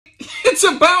It's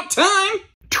about time!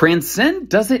 Transcend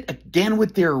does it again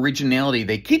with their originality.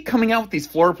 They keep coming out with these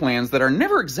floor plans that are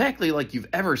never exactly like you've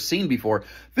ever seen before.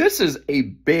 This is a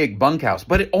big bunkhouse,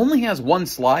 but it only has one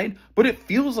slide, but it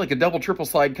feels like a double, triple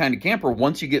slide kind of camper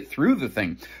once you get through the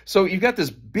thing. So you've got this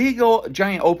big old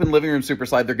giant open living room super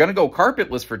slide. They're going to go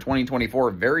carpetless for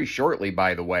 2024 very shortly,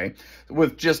 by the way,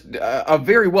 with just a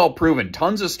very well proven,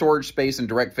 tons of storage space and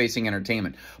direct facing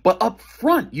entertainment. But up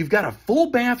front, you've got a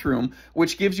full bathroom,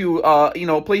 which gives you,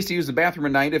 a place to use the bathroom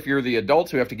at night if you're the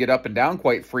adults who have to get up and down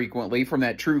quite frequently from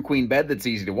that true queen bed that's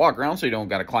easy to walk around so you don't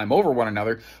got to climb over one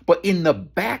another. But in the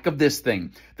back of this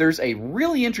thing, there's a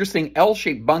really interesting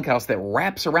L-shaped bunkhouse that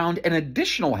wraps around an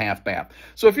additional half bath.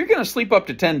 So if you're going to sleep up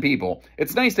to 10 people,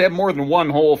 it's nice to have more than one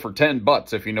hole for 10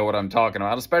 butts, if you know what I'm talking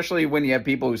about, especially when you have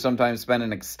people who sometimes spend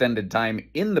an extended time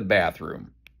in the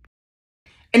bathroom.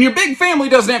 And your big family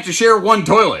doesn't have to share one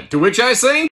toilet, to which I say,